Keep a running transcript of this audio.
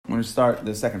going to start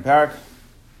the second parak.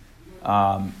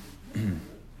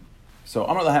 So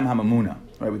Amar Lahem HaMamuna,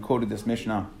 right? We quoted this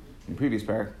Mishnah in the previous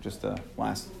parak, just the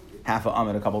last half of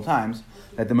Amid a couple times,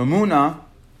 that the Mamuna,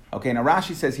 okay, now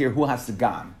Rashi says here, who has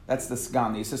Sagan? That's the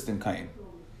Sagan, the assistant Kain.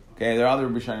 Okay, there are other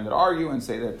Rishonim that argue and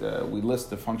say that we list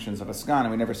the functions of a Sagan,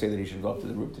 and we never say that he should go up to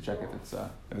the roof to check if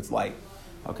it's light.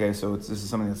 Okay, so this is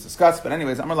something that's discussed. But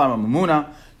anyways, Amar Lahem HaMamuna,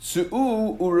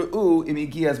 Su'u uru'u im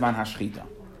higia zman hashchita.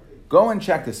 Go and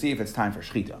check to see if it's time for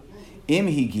shchita. Im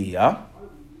higia,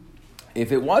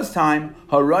 if it was time,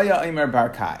 haraya imer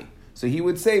barkai. So he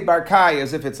would say barkai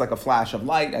as if it's like a flash of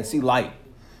light. I see light.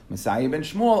 Messiah ben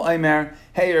Shmuel imer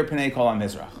heyer pnei kol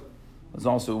hamizrach. There's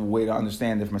also a way to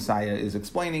understand if Messiah is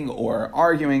explaining or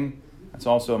arguing. That's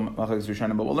also Machlokes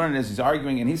Rishonim, but we'll learn this. He's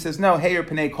arguing, and he says no, heyer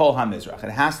pnei kol hamizrach.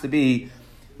 It has to be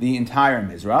the entire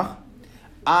mizrach.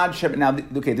 Ad sheb. Now,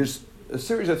 okay, there's a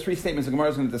series of three statements the Gemara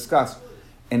is going to discuss.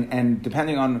 And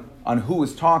depending on who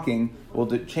is talking, will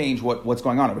change what's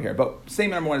going on over here. But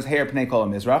statement number one is Heir Pnei Kol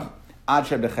HaMizrach, Ad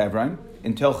Sheb Bechevron,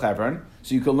 until Chevron.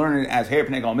 So you can learn it as Heir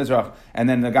Pnei Kol HaMizrach, and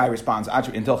then the guy responds,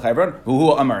 until Chevron,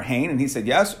 V'hu Amar Hain, and he said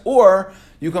yes. Or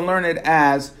you can learn it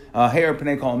as Heir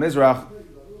Pnei Kol HaMizrach.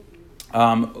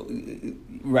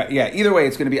 Right, yeah, either way,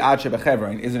 it's going to be Ad Sheb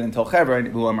Bechevron. Is it until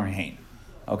Chevron, V'hu Amar Hain?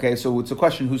 Okay, so it's a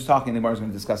question who's talking. The Gemara is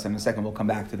going to discuss it in a second. We'll come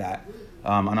back to that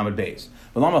on Amud Beis.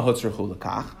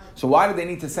 So why did they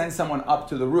need to send someone up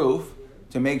to the roof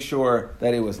to make sure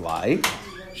that it was light?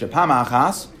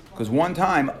 Because one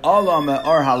time, Allah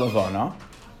me'or halavana,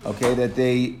 okay, that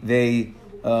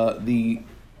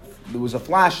there was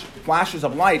flashes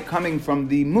of light coming from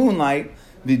the moonlight.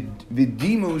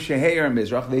 V'dimu sheheir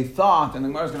mizrach. They thought, and the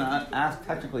Gemara is going to ask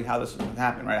technically how this would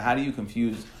happen, right? How do you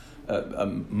confuse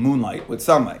moonlight with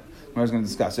sunlight? We're going to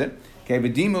discuss it. Okay,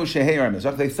 v'dimu sheheir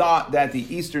mizrach. They thought that the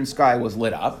eastern sky was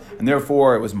lit up, and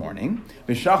therefore it was morning.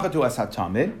 V'shachatu as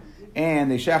hatamid,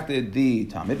 and they shachted the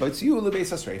tamid. But tziu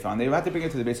lebeis hasreifa, and they had to bring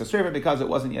it to the beis hasreifa because it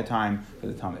wasn't yet time for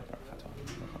the tamid.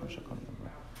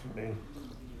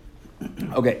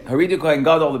 Okay, haridu kohen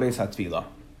gadol lebeis hatfila.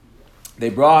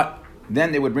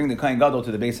 Then they would bring the kohen gadol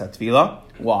to the beis hatfila.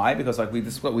 Why? Because like we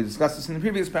discussed this in the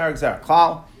previous paragraph.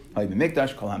 Klal. If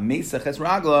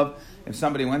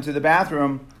somebody went to the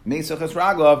bathroom, Mesaches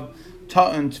Raglav,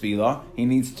 Ta'un Tvila, he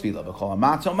needs Tvila.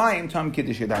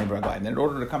 And in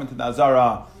order to come into the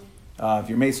Azara, if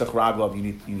you're Mesach Raglav, you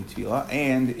need Tvila.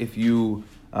 And if you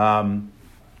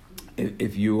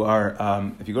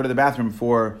go to the bathroom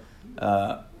for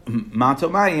Mato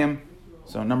Mayim,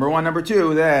 so number one, number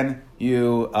two, then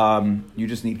you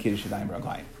just need Kiddush Yadayim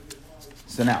Raglayim.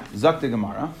 So now, Zak the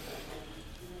Gemara.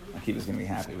 Akiva's going to be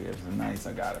happy. We have some nice,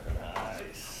 I got it.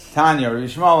 Nice. Tanya, Rabbi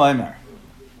Shmuel Omer.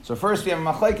 So first we have a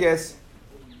machlekes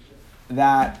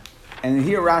that, and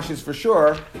here Rashi is for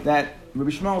sure, that Rabbi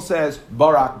Shmuel says,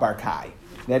 Barak Barkai.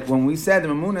 That when we said, the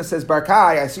Mamuna says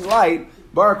Barkai, I see light,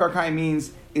 Barak Barkai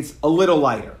means it's a little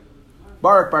lighter.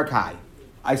 Barak Barkai,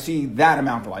 I see that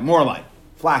amount of light, more light.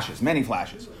 Flashes, many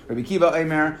flashes. Rabbi Kiva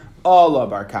Omer, Allah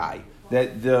Barkai.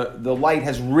 That the light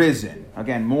has risen.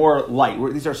 Again, more light.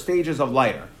 These are stages of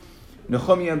lighter.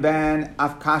 Nechumya ben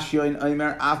Afkashyon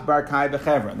Omer Af Barkai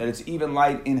bechevron, that it's even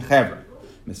light in Chevron.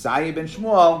 Messiah ben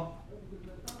Shmuel,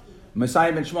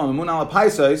 Mamun ala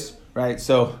Paisos, right?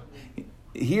 So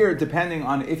here, depending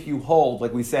on if you hold,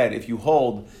 like we said, if you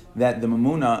hold that the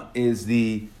Mamuna is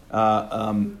the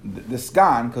Skan,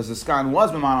 because the Skan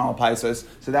was Mamun ala Paisos,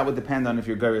 so that would depend on if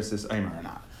your Geras is Omer or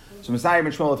not. So Messiah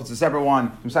ben Shmuel, if it's a separate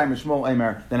one, Messiah ben Shmuel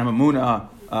Omer, then a Mamuna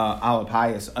ala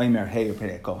Payas Omer Heir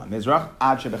Pnei Kol HaMizrach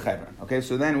Ad Shebechevron. Okay,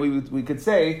 so then we could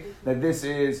say that this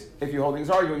is, if you're holding is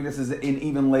arguing, this is an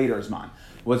even later Zman.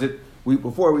 Was it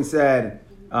before we said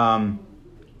Heir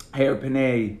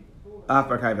Pnei Af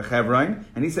Barkai Bechevron,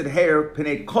 and he said Heir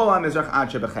Pnei Kol HaMizrach Ad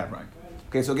Shebechevron.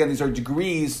 Okay, so again, these are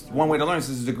degrees. One way to learn this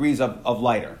is degrees of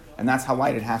lighter, and that's how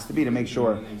light it has to be to make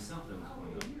sure.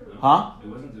 Huh? It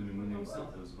wasn't the Mamuna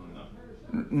himself that was going up.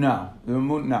 No, the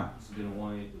Mamuna, no. So then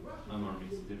why Amar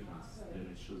makes a difference? Then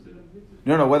it shows that.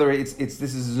 No. Whether it's this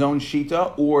is his own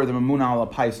shita or the Mamuna ala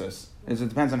Paisos, it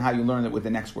depends on how you learn it with the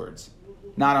next words.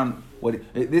 Not on what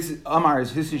this is. Amar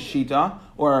is his shita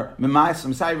or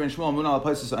Messiah ben Shmuel Mamuna ala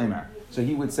Paisos Amar. So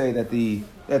he would say that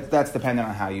that's dependent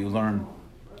on how you learn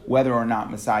whether or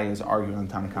not Messiah is arguing on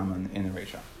Tanakama in the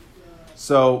Reisha.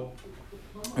 So.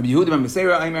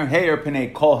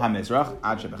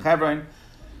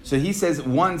 So he says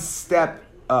one step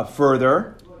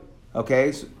further,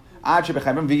 okay? Now,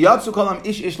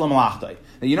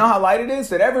 you know how light it is?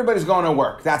 That everybody's going to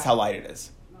work. That's how light it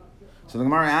is. So the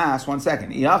Gemara asks, 1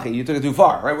 second, Iyachi, you took it too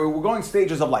far, right? We're going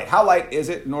stages of light. How light is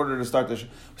it in order to start the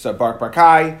so Bark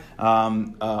Barkai,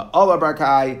 Allah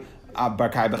Barkai,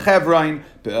 Barkai Bechevron,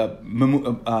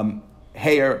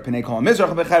 Heir Pnei Kol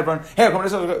Mizrach Bechevron, Heir Kol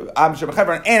Mizrach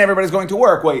Bechevron, and everybody's going to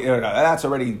work. Wait, no, that's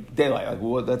already daylight. Like,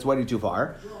 well, that's way too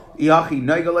far. Iyachi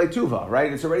Neigalei Tuva,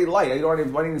 right? It's already light. You don't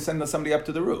need to send somebody up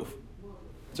to the roof.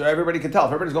 So everybody can tell.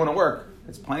 If everybody's going to work,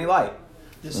 it's plenty light.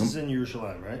 This is in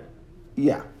Yerushalayim, right?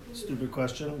 Yeah. Stupid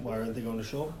question. Why aren't they going to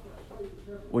shul?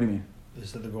 What do you mean? They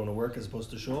said they're going to work as opposed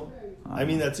to shul. I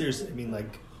mean, that's serious. I mean,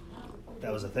 like,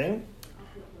 that was a thing?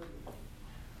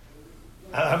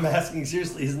 I'm asking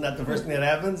seriously, isn't that the first thing that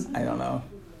happens? I don't know.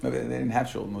 Maybe they didn't have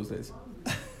shul in those days.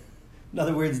 In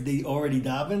other words, they already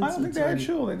davened? I don't think they had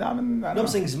shul. They davened. No, I'm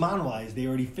saying Zman-wise. They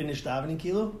already finished davening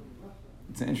Kilo?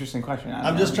 It's an interesting question.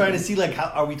 I'm just trying to see, like, how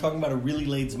are we talking about a really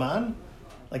late Zman?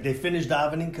 Like, they finished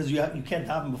davening? Because you can't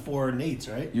daven before Nate's,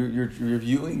 right? You're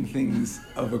reviewing things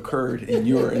have occurred in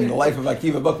the life of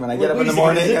Akiva Bookman. I get up in the Is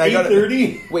morning it and I go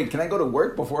 8:30? Wait, can I go to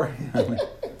work before?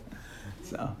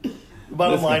 So The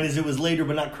bottom line is it was later,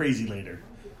 but not crazy later.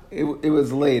 it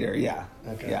was later, yeah.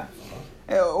 Okay. Yeah.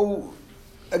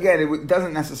 Again, it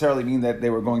doesn't necessarily mean that they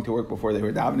were going to work before they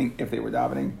were davening. If they were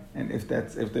davening, and if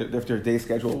their day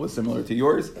schedule was similar to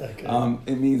yours, Okay.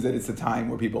 It means that it's a time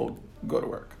where people go to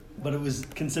work. But it was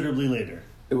considerably later.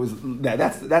 It was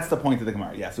that's the point of the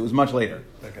Gemara. Yes, it was much later.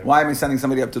 Okay. Why am I sending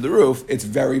somebody up to the roof? It's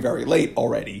very, very late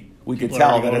already. We People could are tell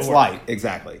already that going it's to work. light.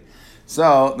 Exactly.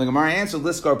 So the Gemara answered,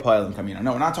 Liskar Pilim Kamina.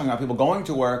 No, we're not talking about people going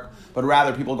to work, but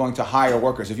rather people going to hire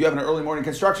workers. If you have an early morning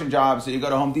construction job, so you go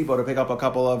to Home Depot to pick up a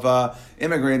couple of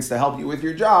immigrants to help you with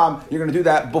your job, you're going to do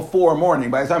that before morning.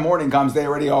 By the time morning comes, they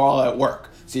already are all at work.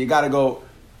 So you got to go,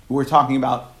 we're talking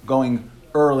about going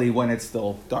early when it's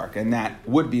still dark. And that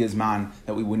would be a zman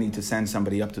that we would need to send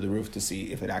somebody up to the roof to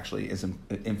see if it actually is,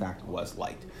 in fact, was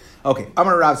light. Okay,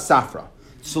 Amar Rav Safra.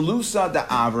 Sulusa de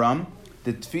Avram,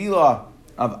 the tefillah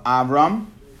of Avram,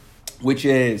 which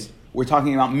is, we're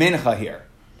talking about mincha here.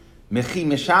 Mechi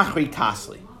meshachri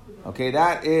kasli. Okay,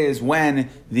 that is when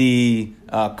the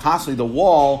kasli, the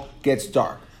wall, gets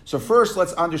dark. So first,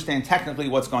 let's understand technically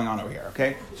what's going on over here,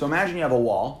 okay? So imagine you have a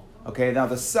wall, okay? Now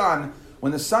the sun,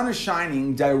 when the sun is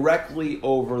shining directly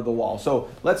over the wall. So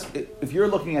if you're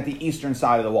looking at the eastern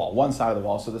side of the wall, one side of the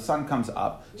wall, so the sun comes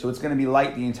up, so it's going to be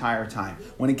light the entire time.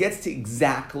 When it gets to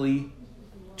exactly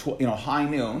high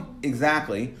noon,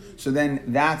 exactly, so then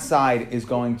that side is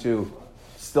going to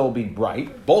still be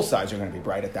bright. Both sides are going to be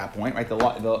bright at that point, right?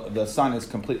 The sun is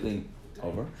completely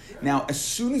over. Now, as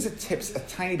soon as it tips a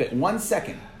tiny bit, 1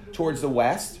 second towards the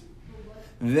west,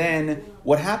 then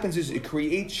what happens is it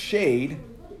creates shade.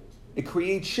 It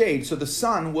creates shade, so the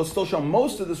sun will still show.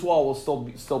 Most of this wall will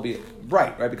still be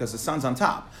bright, right? Because the sun's on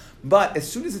top. But as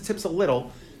soon as it tips a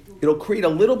little, it'll create a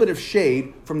little bit of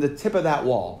shade from the tip of that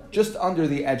wall, just under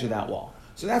the edge of that wall.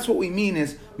 So that's what we mean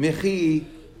is Michi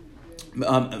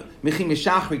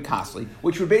Mishachri Kasli,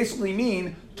 which would basically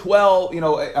mean 12,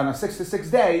 on a 6 to 6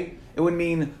 day, it would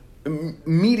mean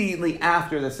immediately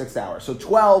after the 6 hours. So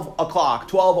 12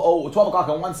 o'clock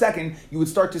in 1 second, you would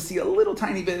start to see a little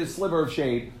tiny bit of sliver of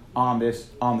shade on this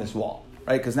wall,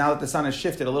 right? Because now that the sun has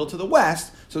shifted a little to the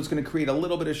west, so it's going to create a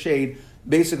little bit of shade,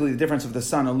 basically the difference of the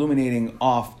sun illuminating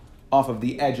off of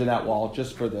the edge of that wall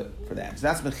just for the end. So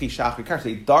that's Mechi Shachri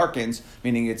Kasli. It darkens,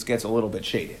 meaning it gets a little bit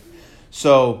shaded.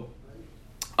 So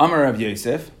Amar Rav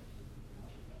Yosef.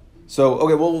 So,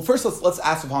 okay, well, first let's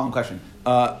ask the following question.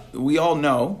 We all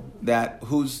know that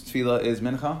whose tefillah is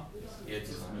mincha?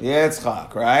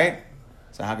 Yitzchak, right?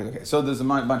 So how could, okay, so there's a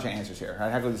bunch of answers here,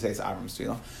 right? How could we say it's Avram's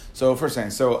tefillah? So first thing,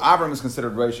 so Avram is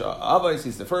considered Rosh Avos,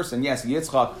 he's the first, and yes,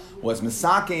 Yitzchak was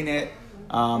misaking it,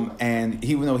 and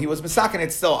even though he was misaking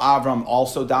it, still Avram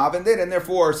also davened it, and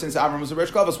therefore, since Avram was a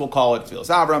Rosh Avos, we'll call it tefillah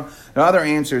Avram. There are other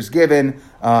answers given.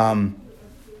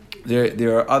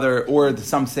 There are other, or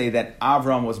some say that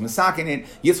Avram was masakin it,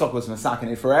 Yitzchak was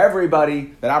masakin it for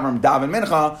everybody, that Avram daven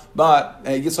mincha, but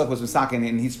Yitzchak was masakin it,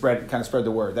 and he kind of spread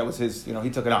the word. That was his, he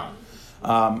took it on.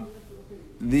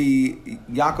 The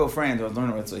Yaakov Friend, I was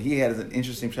learning with, so he had an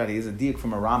interesting shot. He has a diak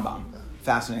from a Rambam,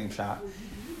 fascinating shot.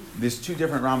 There's two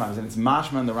different Rambams, and it's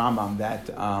mashma in the Rambam that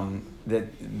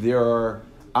there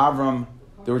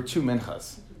were two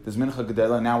minchas. There's mincha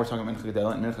gedela, now we're talking mincha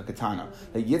gedela and mincha katana.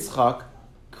 That Yitzchak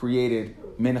created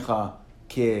mincha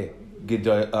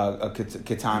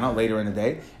ketana later in the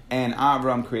day, and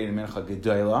Avram created mincha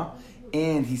gedela.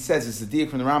 And he says, it's a diak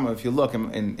from the Rambam, if you look in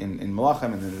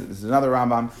Malachim, and there's another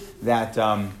Rambam, that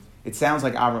it sounds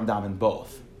like Avram davened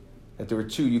both. That there were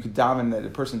two, you could daven, that a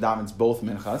person davens both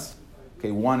minchas, Okay,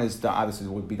 one is obviously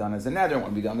would be done as a neder, one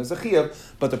would be done as a chiyuv.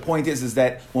 But the point is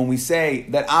that when we say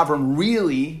that Avram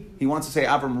really, he wants to say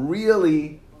Avram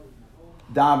really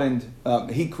davened,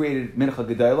 he created Mincha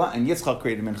Gedola, and Yitzchak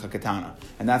created Mincha Katana.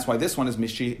 And that's why this one is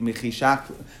Michi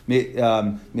Meshachri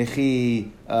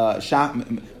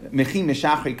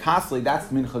Kasli, that's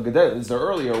Mincha Gedola. This is the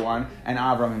earlier one, and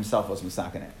Avram himself was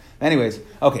Masakin it. Anyways,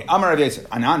 okay, Amar Rav Yosef,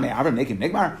 Anan me Avram making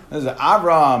Migmar. This is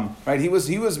Avram, right? He was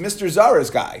Mr.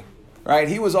 Zara's guy. Right,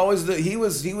 he was always he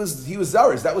was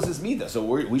Zara's. That was his midah. So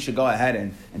we should go ahead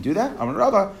and do that. Amar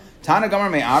Rava, Tana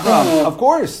Gamar me Avram. Of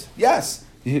course, yes.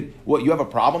 What, you have a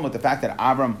problem with the fact that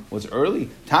Avram was early?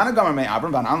 Tana Gamar me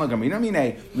Avram Van Gamina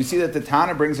Mine. We see that the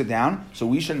Tana brings it down, so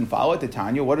we shouldn't follow it. The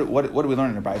Tanya. What do we learn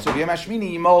in the Bible? So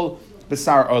Yemashmini Yimol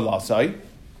Besar Olasai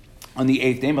on the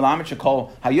 8th day. Melamed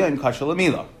Shekol Hayoim Kashal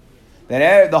Amila.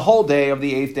 That the whole day of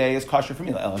the 8th day is kosher for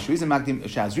Mila. As the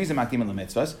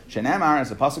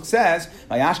pasuk says,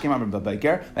 that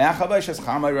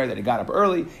he got up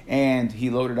early and he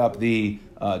loaded up the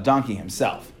donkey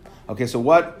himself. Okay, so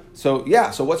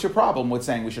what's your problem with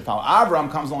saying we should follow? Avram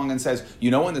comes along and says,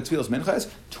 you know when the tefillas mincha is?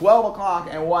 12 o'clock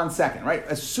and 1 second, right?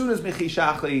 As soon as Michi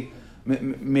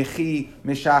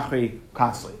Meshachri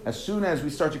Kasli, as soon as we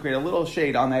start to create a little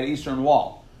shade on that eastern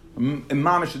wall,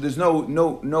 Mamish, there's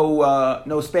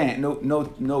no span,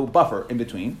 no buffer in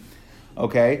between.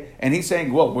 Okay, and he's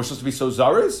saying, "Well, we're supposed to be so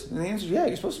zaris." And the answer is, "Yeah,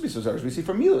 you're supposed to be so zaris." We see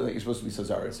from you that you're supposed to be so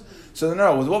zaris. So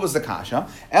no, what was the kasha?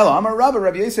 Ela Amar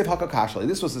Rabbi Yosef Hakakashli.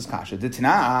 This was his kasha.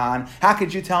 D'Tanan. How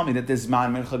could you tell me that this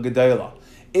man mincha gedola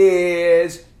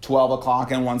is 12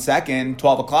 o'clock and 1 second?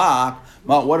 12 o'clock.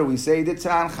 Well, what do we say?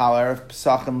 D'Tanan Chaler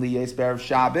Pesachim Liyes Be'erev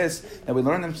Shabbos. That we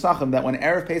learn in Pesachim that when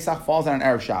Erev Pesach falls on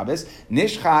Erev Shabbos,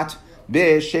 Nishchat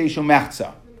B'Sheishu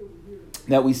Mechza.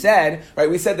 That we said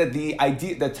that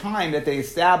the time that they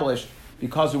established,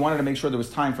 because we wanted to make sure there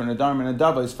was time for Nadarim and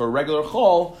Nadavas for regular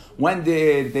Chol, when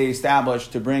did they establish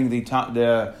to bring the Talmud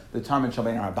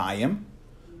Shalbein Arbayim,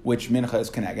 which Mincha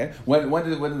is Keneged? When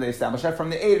did they establish that?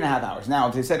 From the 8.5 hours. Now,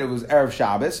 they said it was Erev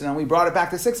Shabbos, and then we brought it back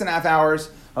to 6.5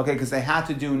 hours, okay, because they had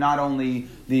to do not only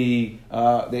they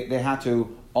had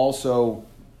to also,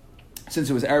 since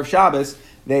it was Erev Shabbos,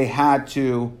 they had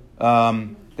to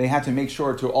make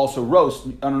sure to also roast.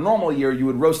 On a normal year, you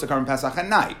would roast the Karban Pesach at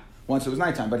night, once it was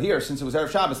nighttime. But here, since it was Erev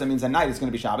Shabbos, that means at night it's going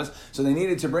to be Shabbos. So they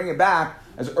needed to bring it back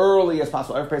as early as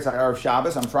possible. Erev Pesach, Erev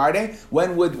Shabbos on Friday.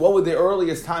 What would the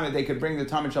earliest time that they could bring the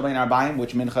Talmud Shalbein Arbayim,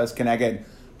 which Mincha is Keneged,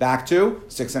 back to?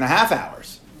 6.5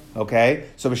 hours. Okay?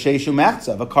 So B'Sheishu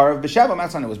Mechza, V'Karav B'Sheva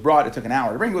Mechza, it was brought, it took an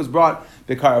hour to bring, it was brought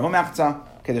B'Karav Mechza.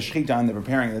 Okay, the Shechita and the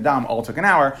preparing of the Dam all took an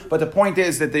hour. But the point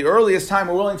is that the earliest time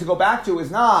we're willing to go back to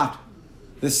is not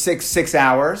the 6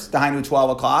 hours, Dahainu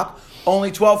 12 o'clock,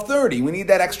 only 12:30. We need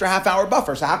that extra half-hour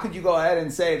buffer. So how could you go ahead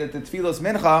and say that the Tfilos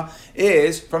Mincha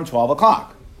is from 12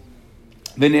 o'clock?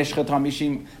 And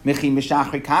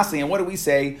what do we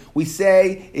say? We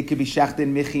say it could be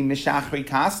Shechtin Michi Mishachri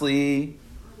Kasli.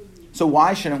 So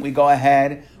why shouldn't we go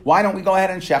ahead? Why don't we go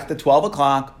ahead and check the 12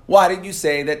 o'clock? Why did you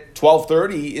say that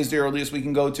 12:30 is the earliest we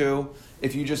can go to?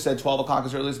 If you just said 12 o'clock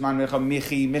is the earliest,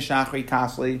 Michi Mishachri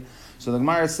Kasli. So the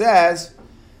Gemara says,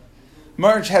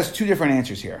 Merge has two different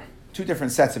answers here. Two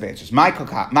different sets of answers. My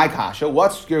kasha,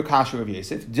 what's your kasha of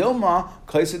Yosef? Dilma,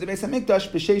 Kaisa de Beis HaMikdash,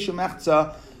 B'Sheishu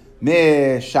Mechza,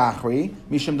 Meshachri,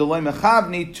 Mishum Deloy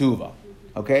Mechavni Tuva.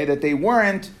 Okay, that they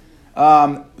weren't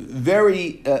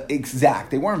very exact.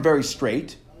 They weren't very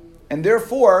straight. And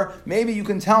therefore, maybe you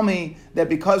can tell me that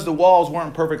because the walls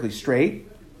weren't perfectly straight,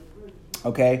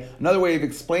 okay, another way of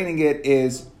explaining it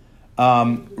is,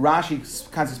 Rashi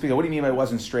constantly speaks, what do you mean by it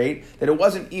wasn't straight? That it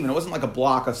wasn't even. It wasn't like a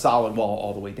block of solid wall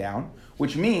all the way down.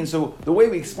 Which means, so the way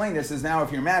we explain this is now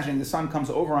if you're imagining the sun comes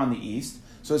over on the east,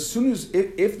 so as soon as,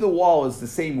 if the wall is the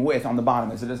same width on the bottom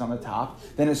as it is on the top,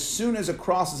 then as soon as it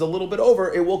crosses a little bit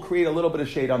over, it will create a little bit of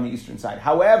shade on the eastern side.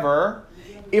 However,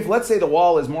 if let's say the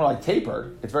wall is more like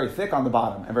tapered, it's very thick on the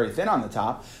bottom and very thin on the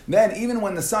top, then even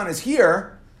when the sun is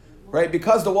here, right,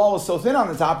 because the wall is so thin on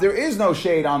the top, there is no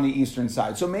shade on the eastern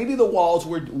side. So maybe the walls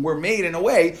were made in a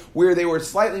way where they were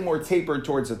slightly more tapered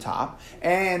towards the top.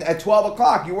 And at 12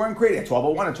 o'clock, you weren't creating, at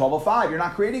 12:01, at 12:05, you're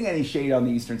not creating any shade on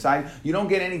the eastern side. You don't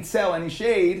get any tzel, any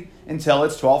shade, until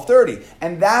it's 12:30.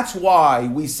 And that's why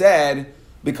we said,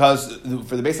 because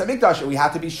for the Beis HaMikdash, we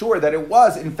had to be sure that it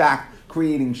was, in fact,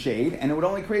 creating shade, and it would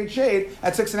only create shade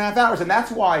at 6.5 hours. And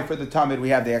that's why for the Talmud we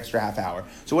have the extra half hour.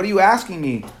 So what are you asking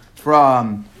me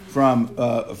from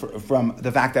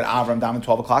the fact that Avram davened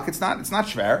 12 o'clock? It's not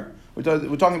shver. We're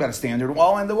talking about a standard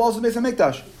wall, and the walls of Beis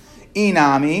HaMikdash.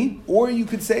 Inami, or you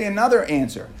could say another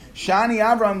answer. Shani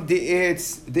Avram,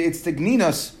 it's the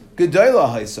Gninus Gedayla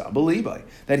Haisa, Belibai,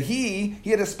 that he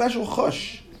had a special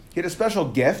chush, he had a special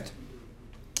gift,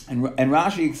 and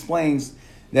Rashi explains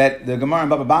that the Gemara in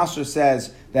Baba Basra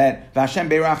says that Vashem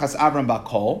Beirachas Avram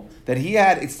Bakol, that he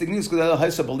had that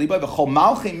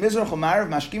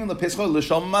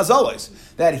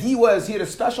he had a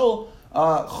special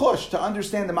chush to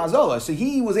understand the mazola, so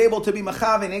he was able to be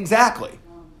machavin exactly.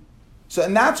 So,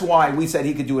 and that's why we said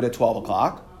he could do it at 12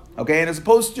 o'clock. Okay, and as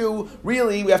opposed to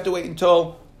really we have to wait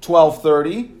until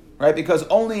 12:30, right? Because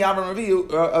only Avram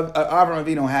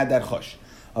Avinu had that chush.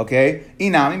 Okay,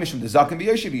 inami mishum dezakim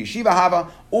b'yeshiva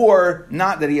hava, or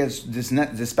not that he has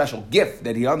this special gift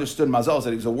that he understood mazalos, that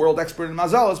he was a world expert in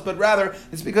mazalos, but rather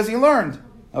it's because he learned.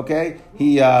 Okay,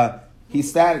 he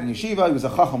sat in yeshiva, he was a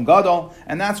chacham gadol,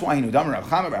 and that's why he knew damer Rav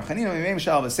Chama Bar Chanina Mimei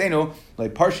Mishal V'Seinu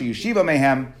like Parsha Yeshiva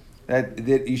Mehem, that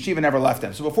yeshiva never left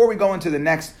him. So before we go into the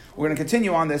next, we're going to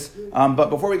continue on this, but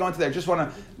before we go into that, I just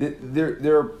want to,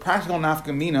 there are practical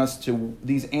nafkaminas to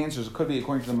these answers. It could be,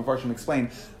 according to the Mefarshim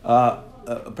explained,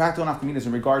 practical nafkaminas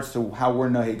in regards to how we're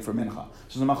nahig for mincha.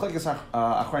 So the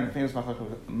famous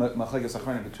machlekes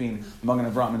achronim between Magen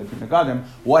Avraham and the Pri Megadim,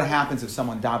 what happens if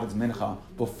someone davens mincha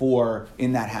before,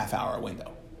 in that half-hour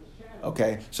window?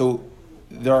 Okay, so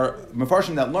there are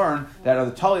Mefarshim that learn that are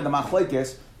the tali the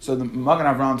machlekes. So the Magen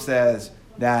Avraham says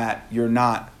that you're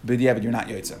not b'diavad, you're not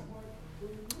yotze,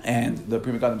 and the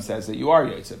Pri Megadim says that you are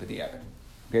yotze b'diavad.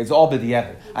 Okay, it's all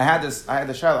b'diavad. I had the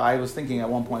shayla. I was thinking at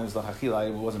one point it was the hachila. I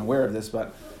wasn't aware of this,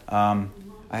 but I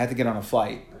had to get on a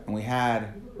flight, and we're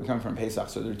coming from Pesach,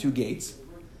 so there are 2 gates,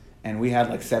 and we had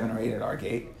like 7 or 8 at our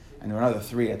gate, and there were another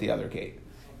 3 at the other gate,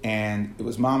 and it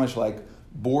was mamish like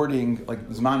boarding, like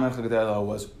Zman Melech Gedela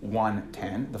was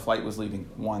 1:10, the flight was leaving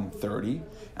 1:30,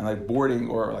 and like boarding,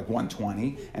 or like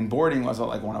 1:20, and boarding was at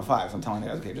like 1:05. So I'm telling the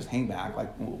guys, okay, just hang back,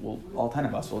 like we'll all 10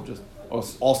 of us will just,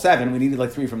 all 7, we needed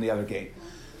like 3 from the other gate.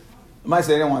 I might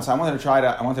say I didn't want, so I wanted to try to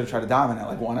daven at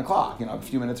like 1 o'clock, a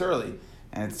few minutes early.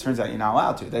 And it turns out you're not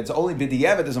allowed to. That's only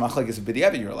b'diavad, there's a machlekes of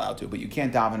b'diavad you're allowed to, but you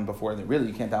can't daven before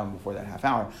you can't daven before that half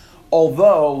hour.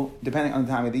 Although, depending on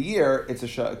the time of the year, it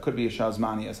could be a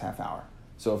shazmani as half hour.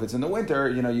 So if it's in the winter,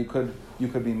 you could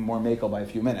be more makel by a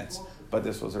few minutes. But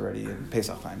this was already in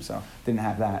Pesach time, so didn't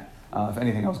have that. If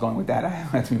anything, I was going with that. I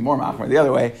had to be more machmer the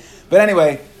other way. But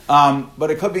anyway, but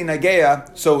it could be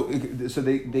nageya. So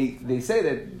they say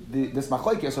that this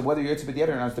machlekes of whether you're yotze b'diavad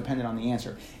or not is dependent on the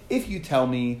answer. If you tell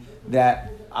me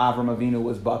that Avram Avinu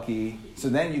was baki, so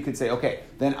then you could say, okay,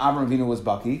 then Avram Avinu was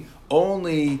baki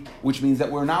only, which means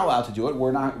that we're not allowed to do it.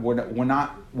 We're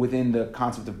not within the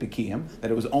concept of bikiyim,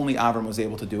 that it was only Avram was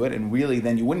able to do it, and really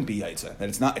then you wouldn't be yotze, that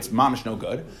it's mamish no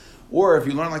good. Or if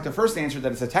you learn like the first answer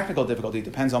that it's a technical difficulty, it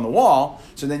depends on the wall,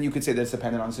 so then you could say that it's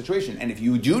dependent on the situation. And if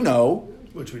you do know,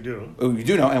 which we do. We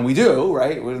do know, and we do,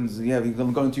 right? You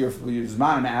can go into your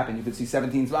Zmanim app and you can see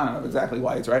 17 Zmanim of exactly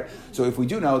why it's right. So if we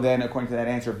do know, then according to that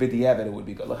answer, b'diavad, it would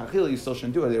be good. L'chachila, you still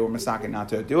shouldn't do it. They were mistaken not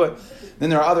to do it. Then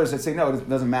there are others that say, no, it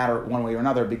doesn't matter one way or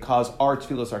another because our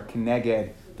tefillos are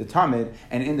keneged the Tamid,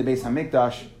 and in the Beis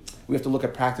HaMikdash, we have to look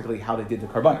at practically how they did the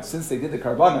karbanos. Since they did the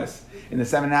karbanos in the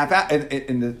 7.5,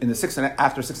 in the 6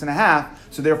 after 6.5,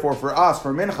 so therefore for us,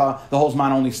 for mincha, the whole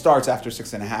zman only starts after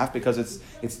 6.5 because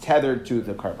it's tethered to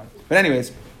the karban. But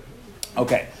anyways,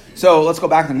 okay. So let's go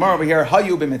back to the Gemara over here.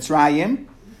 Hayu b'Mitzrayim.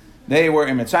 They were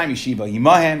in Mitzrayim yeshiva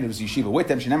yimahem. There was yeshiva with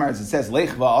them. Shenemar, as it says,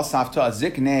 lechva asafta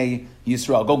ziknei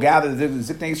Yisrael. Go gather the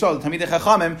ziknei Yisrael. The Talmidei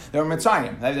Chachamim. They were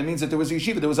Mitzrayim. That means that there was a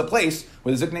yeshiva. There was a place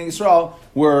where the ziknei Yisrael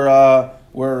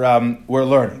were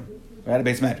learning. We had a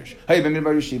base medrash. Hayu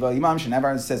b'Midbar yeshiva yimam.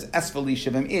 Shenemar, it says esfali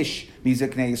shivim ish mi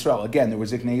ziknei Yisrael. Again, there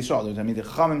was ziknei Yisrael. There was Talmidei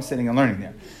Chachamim sitting and learning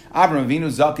there. Avram Avinu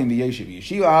zaken b'yeshiv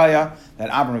yeshiva haya. That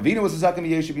Avram Avinu was a zaken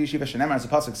b'yeshiv yeshiva. Shenemar, as the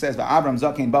pasuk says, va'Avram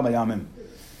zaken baba yamim.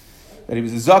 That he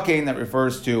was a zaken, that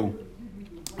refers to,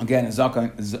 again, a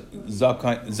zaken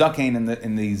in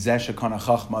the Zeh Shekana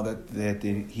Chachma that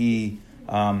he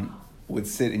would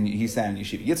sit and he sat in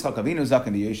yeshiva. Yitzchak Avinu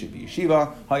zaken b'yeshiv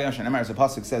yeshiva. Hayash and Emar, as the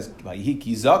pasuk says,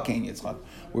 vayihiki zaken Yitzchak.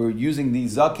 We're using the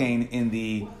zaken in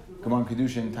the Gemara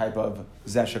Kedushin type of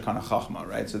Zeh Shekana Chachma,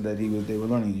 right? So that they were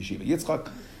learning yeshiva. Yitzchak.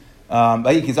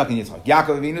 Vayihiki zaken Yitzchak.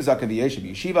 Yaakov Avinu zaken b'yeshiv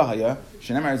yeshiva. Haya.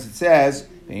 Shenemar, as it says,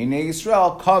 B'nei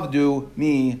Yisrael kavdu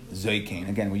mi zoykein.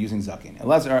 Again, we're using zaken.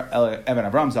 Elazar Evan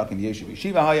Avram zaken b'yeshiv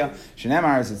yeshiva haya.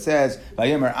 Shenemar, as it says,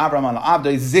 Vayomer Avram al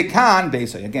abdoi zikan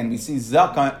beisay. Again, we see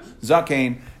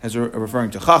zaken as referring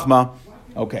to chachma.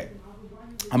 Okay.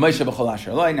 Hamoisha b'chol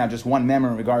asher loy. Now, just one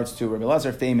memory in regards to Rabbi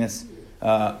Elazar, famous.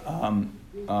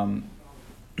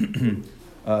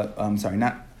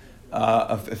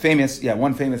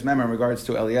 One famous memory in regards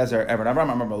to Eliezer Evan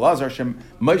Avram. Rabbi Elazar Shem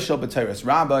Moishel b'Teiras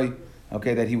Rabbi.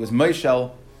 Okay, that he was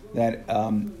Moishel that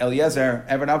Eliezer,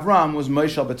 Eved Avram, was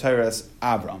Moishel B'Teiras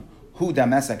Avram. Hu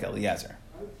Damesek Eliezer.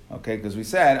 Okay, because we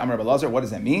said, Amar Rabbi Elazar, what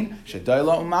does that mean?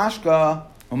 Shedoila umashka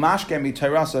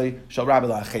b'Teirasoi shel Rabbi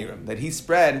la'achirim. That he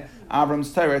spread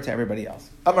Avram's Torah to everybody else.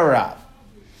 Amar Rav.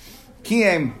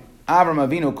 Kiem Avram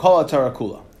Avinu kol Torah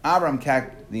kula. Avram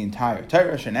kept the entire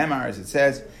Torah. Shenemar, as it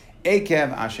says,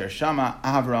 Ekev asher shama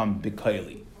Avram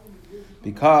b'koili.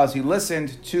 Because he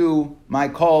listened to my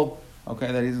call. Okay,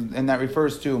 and that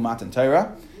refers to Matan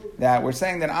Torah. That we're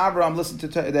saying that Avram listened to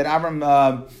that Avram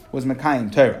was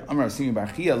Mekayim Torah. Amar Simi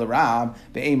Barchia l'Rab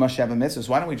be'ema Sheva Mitzvos.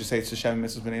 Why don't we just say it's the Sheva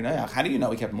Mitzvos b'nei Noach? How do you know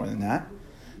he kept more than that?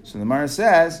 So the Gemara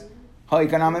says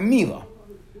Ha'ikanam Mila.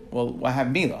 Well, I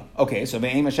have Mila. Okay, so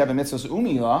be'ema Sheva Mitzvos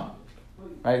u'Mila.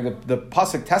 Right, the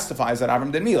pasuk testifies that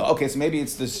Avram did Mila. Okay, so maybe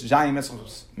it's the Sheva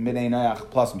Mitzvos b'nei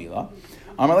Noach plus Mila.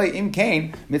 Amalei im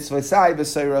kain mitzvosai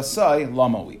v'seirasai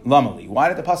lamali. Why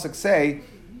did the pasuk say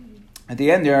at the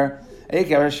end there? What is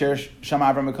that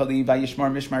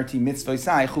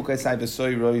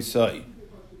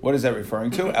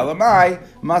referring to? Elamai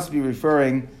must be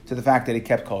referring to the fact that he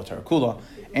kept Kol Torah Kula.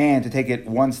 And to take it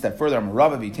one step further,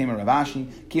 that he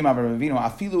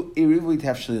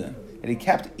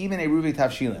kept even a Ruvi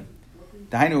Tavshilin.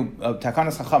 Dahainu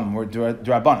Takanas Chacham or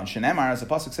Drabanan. Shenemar, as the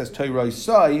pasuk says, Torah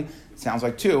Yisai, sounds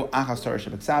like two. Achas Torah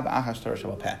Shabbat Achas Torah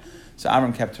Shabbat Peh. So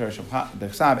Avram kept Torah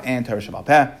Shabbat and Torah Shabbat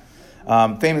Peh.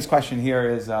 Famous question here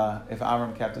is if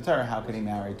Avram kept the Torah, how could he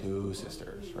marry two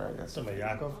sisters? Right? That's somebody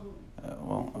Yaakov.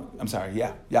 I'm sorry.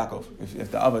 Yeah, Yaakov.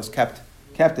 If the Avos kept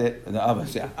it, the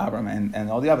Avos, yeah, Avram and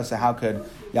all the Avos. So how could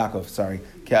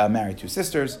Yaakov, marry two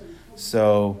sisters?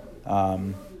 So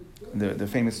the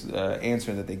famous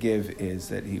answer that they give is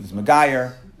that he was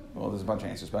Megayer. Well, there's a bunch of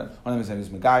answers, but one of them is that he was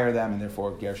Megayer them, and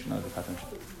therefore Ger Shenis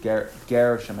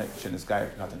Gayer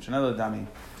Katan Shanel Dami.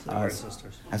 So they weren't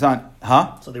sisters.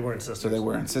 So they weren't sisters. So they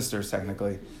weren't sisters,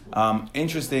 technically.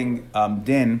 Interesting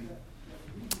din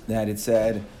that it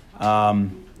said, the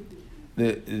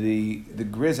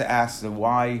Grizz asks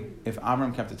why, if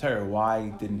Avram kept the Torah, why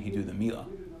didn't he do the Milah?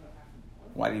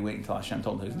 Why did he wait until Hashem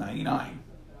told him he was 99?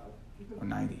 Or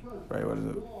 90, right? What is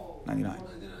it? 99.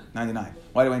 99.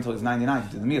 Why did he wait until he was 99 to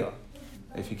do the Milah?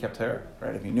 If he kept Torah,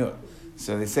 right? If he knew it.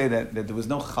 So they say that there was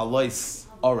no Chalois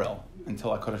Orel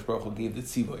until HaKadosh Baruch Hu gave the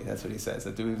tzivoy. That's what he says.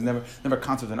 That there was never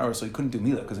concept of an Orel, so he couldn't do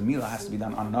Milah, because a Milah has to be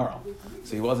done on an Orel.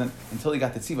 So he wasn't, until he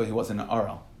got the tzivoy, he wasn't an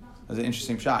Orel. It was an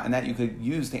interesting shot. And that you could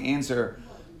use to answer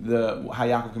how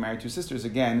Yaakov could marry two sisters,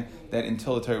 again, that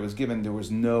until the Torah was given, there was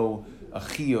no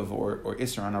Chiyuv or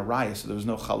Isser on Arayas, so there was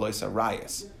no Chalois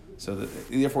Arayas. So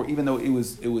therefore, even though it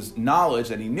was knowledge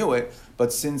that he knew it,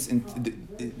 but since the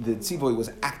tzivoy was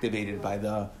activated by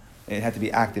it had to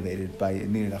be activated by it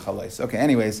needed a chalais. Okay,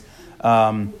 anyways,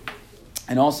 and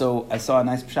also I saw a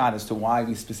nice pshat as to why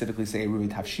we specifically say Eruvi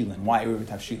Tavshilin. Why Eruvi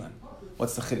Tavshilin?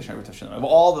 What's the chiddush Eruvi Tavshilin? Of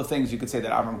all the things you could say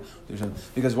that Avram,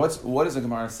 because what does the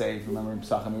Gemara say? If you remember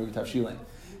Pesachim Eruvi Tavshilin,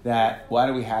 that why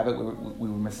do we have it? We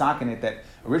were masaking it that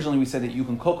originally we said that you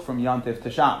can cook from Yom Tov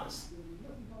to Shabbos.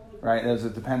 Right, it was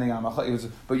depending on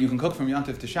but you can cook from Yom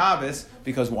Tov to Shabbos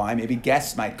because why? Maybe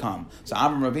guests might come. So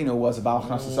Avram Avinu was a Baal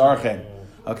Chnas Archen.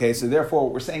 Okay, so therefore,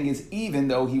 what we're saying is even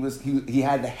though he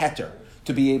had the heter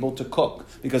to be able to cook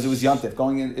because it was Yom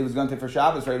Tov, it was Yom Tov for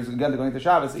Shabbos, right? It was going to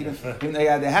Shabbos. Even though he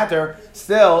had the heter,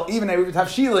 still even a Eruv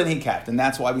Tavshilin he kept, and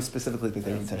that's why we specifically picked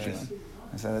Eruv Tavshilin.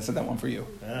 I said that one for you.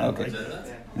 Okay,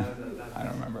 I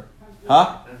don't remember.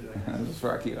 Huh? This was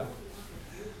for Akiva.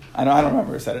 I don't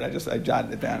remember who said it. I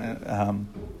jotted it down.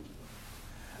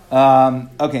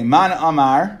 Okay, Man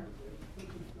Amar.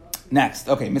 Next,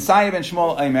 okay, Messiah ben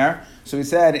Shmuel Aimer. So he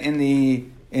said in the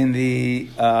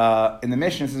Mishnah,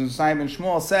 Messiah ben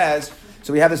Shmuel says.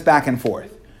 So we have this back and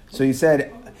forth. So he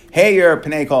said, "Hey, you're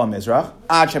Pnei Kol Mizrach,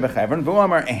 Ad Shebechevron, Vu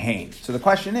Amar Ehain." So the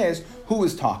question is, who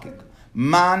is talking?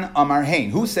 Man Amar Hain.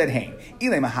 Who said Hain?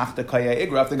 Ilay Mahachta Kaya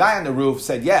Igra. If the guy on the roof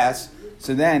said yes.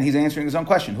 So then he's answering his own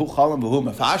question. Who chalam v'hu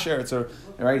mefasher? It's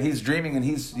right. He's dreaming and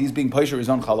he's being posher his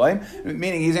own chalaim,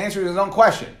 meaning he's answering his own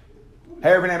question.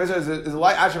 Hey, is it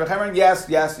light Asher v'chevron? Yes.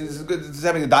 He's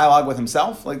having a dialogue with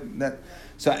himself like that.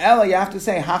 So Ella, you have to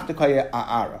say haftakaya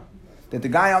a'ara, that the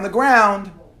guy on the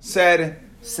ground said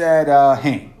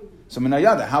hey. So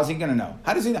Minayada, how's he going to know?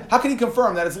 How does he know? How can he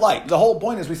confirm that it's light? The whole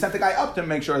point is we sent the guy up to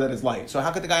make sure that it's light. So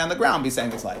how could the guy on the ground be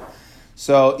saying it's light?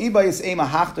 So it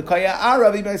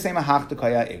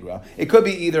could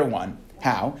be either one.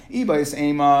 How? So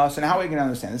now how are we going to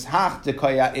understand this?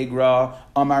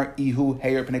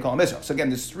 So again,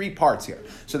 there's three parts here.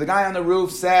 So the guy on the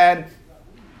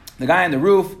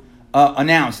roof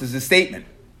announced, there's a statement.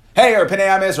 Hey, or Pnei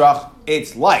HaMizrach,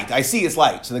 it's light. I see it's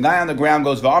light. So the guy on the ground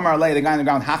goes, V'amar lei, the guy on the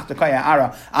ground, Hach Tekaya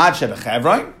Ara, Ad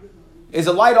Shebechevron. Is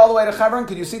it light all the way to Chevron?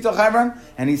 Could you see till Chevron?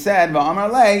 And he said, V'amar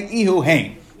lei, Ihu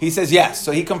Hain. He says yes.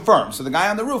 So he confirms. So the guy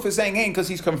on the roof is saying Hain because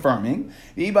he's confirming.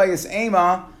 V'Ibayis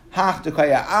Ema, Hach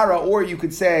Tekaya Ara, or you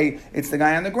could say it's the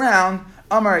guy on the ground,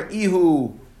 Amar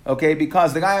Ihu. Okay,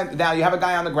 because the guy, now you have a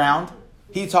guy on the ground.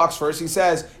 He talks first. He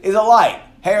says, is it light?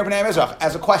 Hey, or Pnei HaMizrach,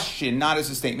 as a question, not as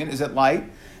a statement. Is it light?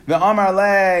 V'amar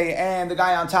lei, and the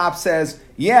guy on top says,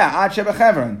 yeah, ad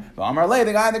shebechevron. V'amar lei,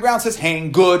 the guy on the ground says,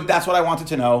 hang, good, that's what I wanted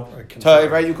to know.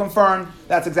 Right, you confirmed.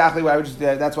 That's exactly what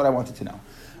that's what I wanted to know.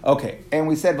 Okay, and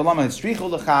we said, v'lama hitzrichu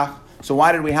l'chach. So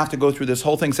why did we have to go through this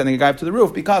whole thing sending a guy up to the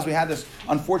roof? Because we had this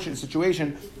unfortunate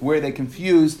situation where they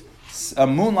confused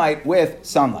moonlight with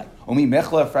sunlight. Omi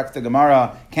mechla frekta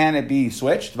Gemara, can it be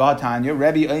switched? V'atanya,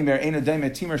 Rebbe Omer, Eina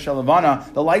Daima, Timur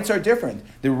Shalavana. The lights are different.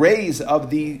 The rays of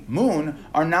the moon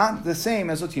are not the same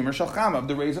as the Timur Shalchama, of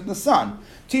the rays of the sun.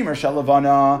 Timur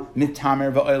Shalavana,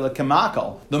 Mitamer V'oila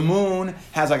Kemakal. The moon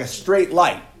has like a straight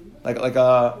light, like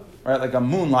a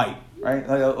moonlight, right?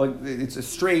 Like it's a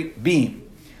straight beam.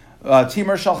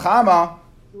 Timur Shalchama,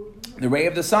 the ray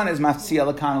of the sun is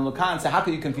maftzia lakan and lukan. So how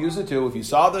can you confuse the two? If you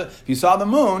saw the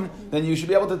moon, then you should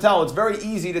be able to tell. It's very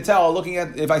easy to tell looking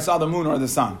at if I saw the moon or the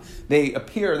sun. They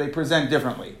present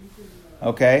differently.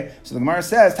 Okay, so the Gemara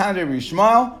says, Tanjay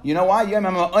Rishmal, you know why?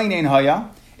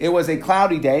 It was a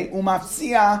cloudy day.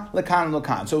 Umaftzia lakan and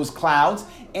lukan. So it was clouds,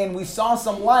 and we saw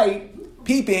some light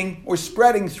peeping or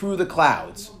spreading through the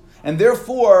clouds, and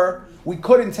therefore we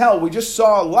couldn't tell. We just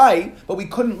saw light, but we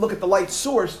couldn't look at the light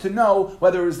source to know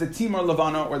whether it was the Timur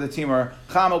Levana or the Timur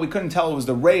Chama. We couldn't tell it was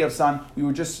the ray of sun.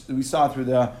 We saw through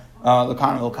the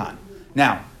Lakan and Lakan.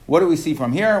 Now, what do we see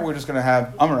from here? We're just going to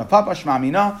have Amar Papa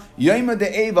Shmamina Yoima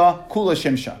De'eva Kula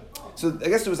Shimsha. So I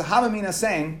guess there was a Havamina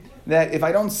saying that if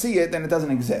I don't see it, then it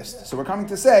doesn't exist. So we're coming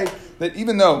to say that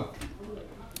even though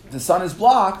the sun is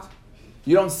blocked,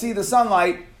 you don't see the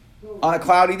sunlight on a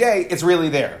cloudy day, it's really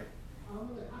there.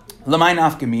 L'may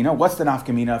nafkamina. What's the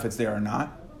nafkamina if it's there or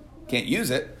not? Can't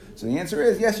use it. So the answer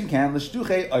is yes, you can.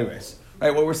 L'shtuche oires.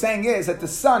 Right. What we're saying is that the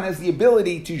sun has the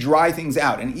ability to dry things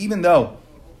out, and even though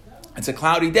it's a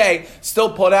cloudy day,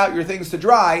 still put out your things to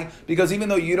dry, because even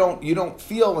though you don't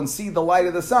feel and see the light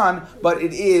of the sun, but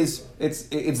it's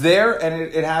there and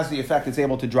it has the effect. It's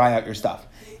able to dry out your stuff.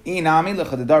 Inami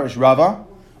l'chadadarish rava,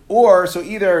 or so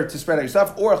either to spread out your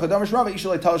stuff, or chadadarish rava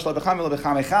ishalei talish l'bechame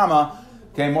l'bechame.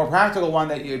 Okay, more practical one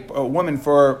that a woman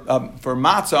for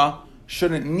matzah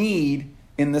shouldn't knead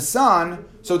in the sun.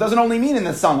 So it doesn't only mean in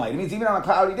the sunlight. It means even on a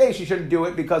cloudy day she shouldn't do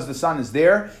it because the sun is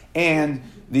there. And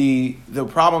the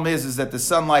problem is that the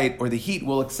sunlight or the heat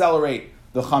will accelerate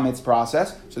the chametz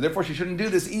process. So therefore she shouldn't do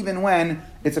this even when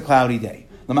it's a cloudy day.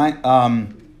 A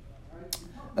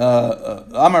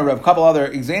couple other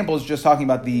examples just talking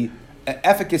about the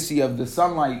efficacy of the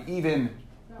sunlight even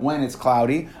when it's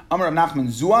cloudy. Amar Rav Nachman,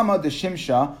 Zuama de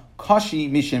Shimsha, Kashi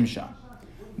Mishimsha.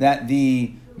 That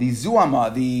the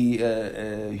Zuama, the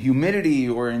humidity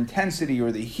or intensity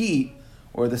or the heat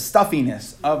or the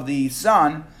stuffiness of the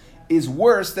sun is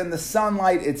worse than the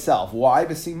sunlight itself. Why?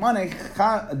 Dana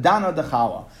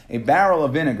dechawa, a barrel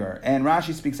of vinegar. And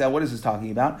Rashi speaks out, what is this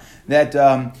talking about?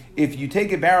 That if you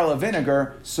take a barrel of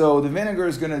vinegar, so the vinegar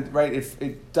is going to, right, if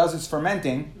it does its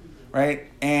fermenting, right,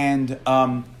 and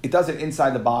it does it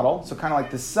inside the bottle. So kind of like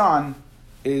the sun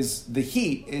the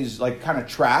heat is like kind of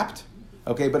trapped,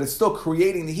 okay, but it's still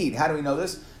creating the heat. How do we know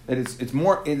this? That it's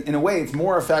more, in a way, it's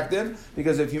more effective,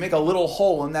 because if you make a little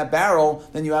hole in that barrel,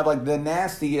 then you have like the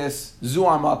nastiest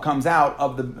zuama comes out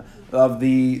of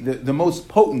the most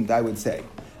potent, I would say.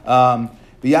 When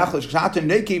you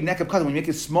make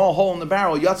a small hole in the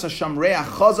barrel, so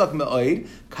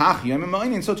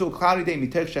to a cloudy day,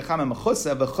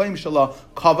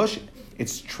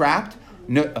 it's trapped,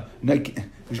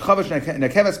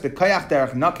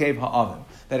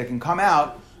 that it can come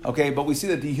out, okay, but we see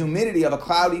that the humidity of a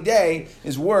cloudy day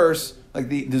is worse, like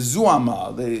the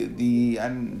zuama, I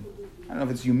don't know if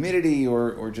it's humidity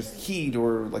or just heat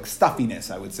or like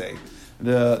stuffiness, I would say.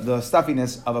 The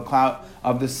stuffiness of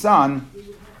of the sun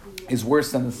is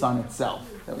worse than the sun itself.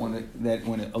 That when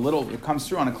it comes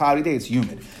through on a cloudy day, it's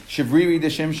humid. Shivriri de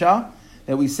Shimsha,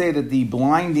 that we say that the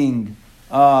blinding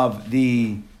of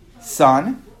the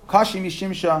sun, Kashi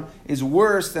Mishimsha, is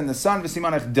worse than the sun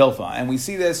v'simanach dilfa. And we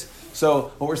see this,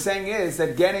 so what we're saying is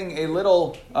that getting a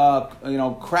little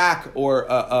crack or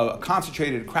a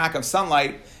concentrated crack of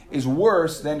sunlight is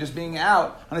worse than just being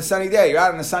out on a sunny day. You're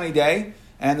out on a sunny day,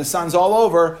 and the sun's all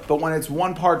over, but when it's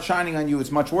one part shining on you,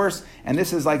 it's much worse. And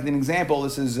this is like an example.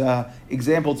 This is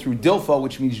example through dilfa,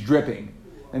 which means dripping.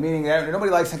 And meaning that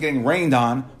nobody likes getting rained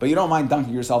on, but you don't mind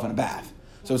dunking yourself in a bath.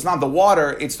 So it's not the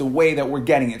water, it's the way that we're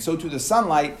getting it. So to the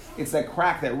sunlight, it's that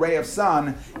crack, that ray of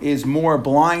sun is more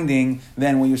blinding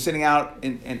than when you're sitting out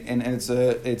and it's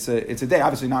a day.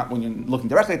 Obviously not when you're looking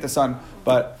directly at the sun,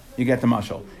 but you get the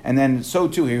mashal. And then so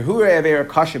too here, Hure Avera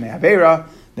Kashim Avera,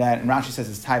 that and Rashi says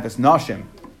it's typus Nashim.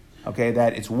 Okay,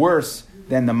 that it's worse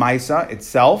than the Maisa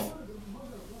itself.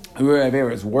 Hure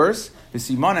Avera is worse.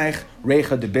 V'simanech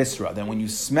Reicha de Bisra, that when you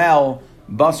smell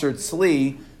Basar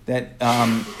Tzli, that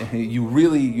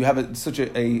you have such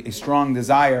a strong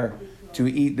desire to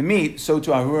eat the meat. So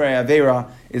to Ahure Avera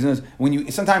is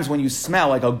sometimes when you smell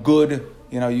like a good,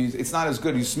 it's not as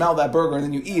good. You smell that burger and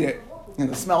then you eat it.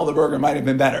 The smell of the burger might have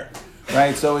been better,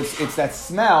 right? So it's that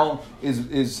smell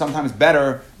is sometimes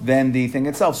better than the thing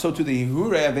itself. So to the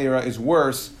Ahure Avera is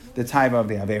worse, the taiva of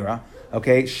the Avera.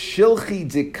 Okay, Shilchi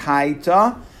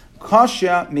dekaita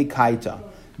kasha mikaita,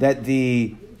 that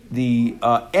the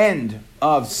end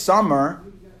of summer,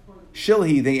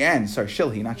 shilhi, the end,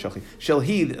 shilhi, not shilhi.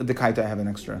 Shilhi, the kaita, I have an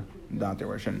extra dot there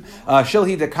where I shouldn't.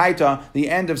 Shilhi, the kaita, the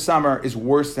end of summer is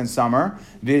worse than summer.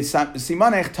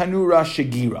 Simanech tanura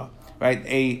shagira, right?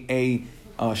 A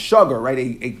sugar, right?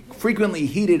 A frequently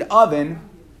heated oven,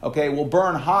 okay, will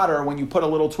burn hotter when you put a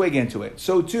little twig into it.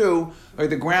 So too,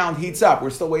 the ground heats up. We're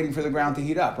still waiting for the ground to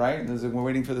heat up, right? We're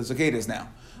waiting for the cicadas now.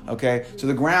 Okay, so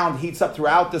the ground heats up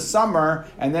throughout the summer,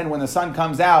 and then when the sun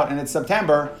comes out and it's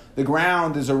September, the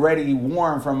ground is already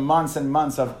warm from months and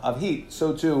months of heat.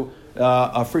 So too,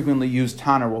 a frequently used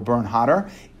tanner will burn hotter.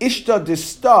 Ishta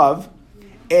distav,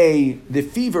 the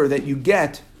fever that you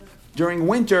get during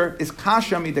winter is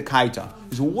kasha midakaita,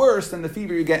 is worse than the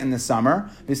fever you get in the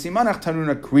summer. V'simanach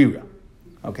taruna krira.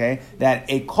 Okay, that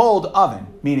a cold oven,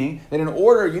 meaning that in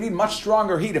order you need much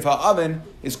stronger heat. If an oven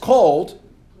is cold,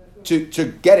 to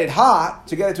get it hot,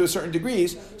 to get it to a certain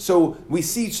degrees. So we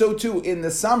see so too in the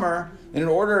summer, and in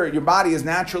order, your body is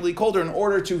naturally colder. In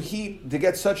order to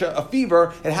get such a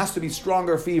fever, it has to be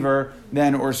stronger fever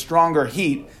or stronger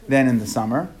heat than in the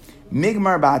summer.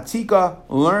 Migmar ba'atika,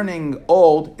 learning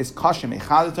old, is kashim.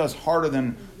 Echadata is harder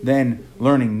than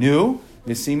learning new.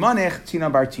 V'simanech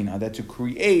tina bartina, that to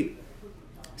create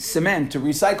cement, to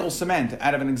recycle cement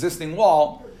out of an existing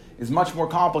wall is much more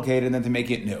complicated than to make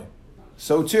it new.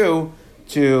 So too,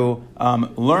 to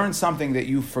learn something that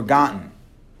you've forgotten,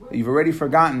 that you've already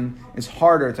forgotten, is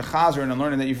harder. To chazer and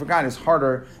learning that you forgot is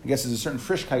harder. I guess there's a certain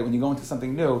frischkeit when you go into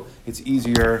something new. It's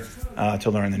easier to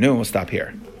learn the new. We'll stop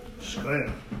here.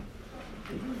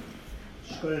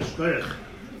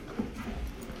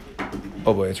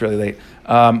 Oh boy, it's really late.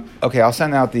 Okay, I'll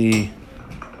send out the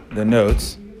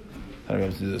notes. How do I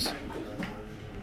have to do this?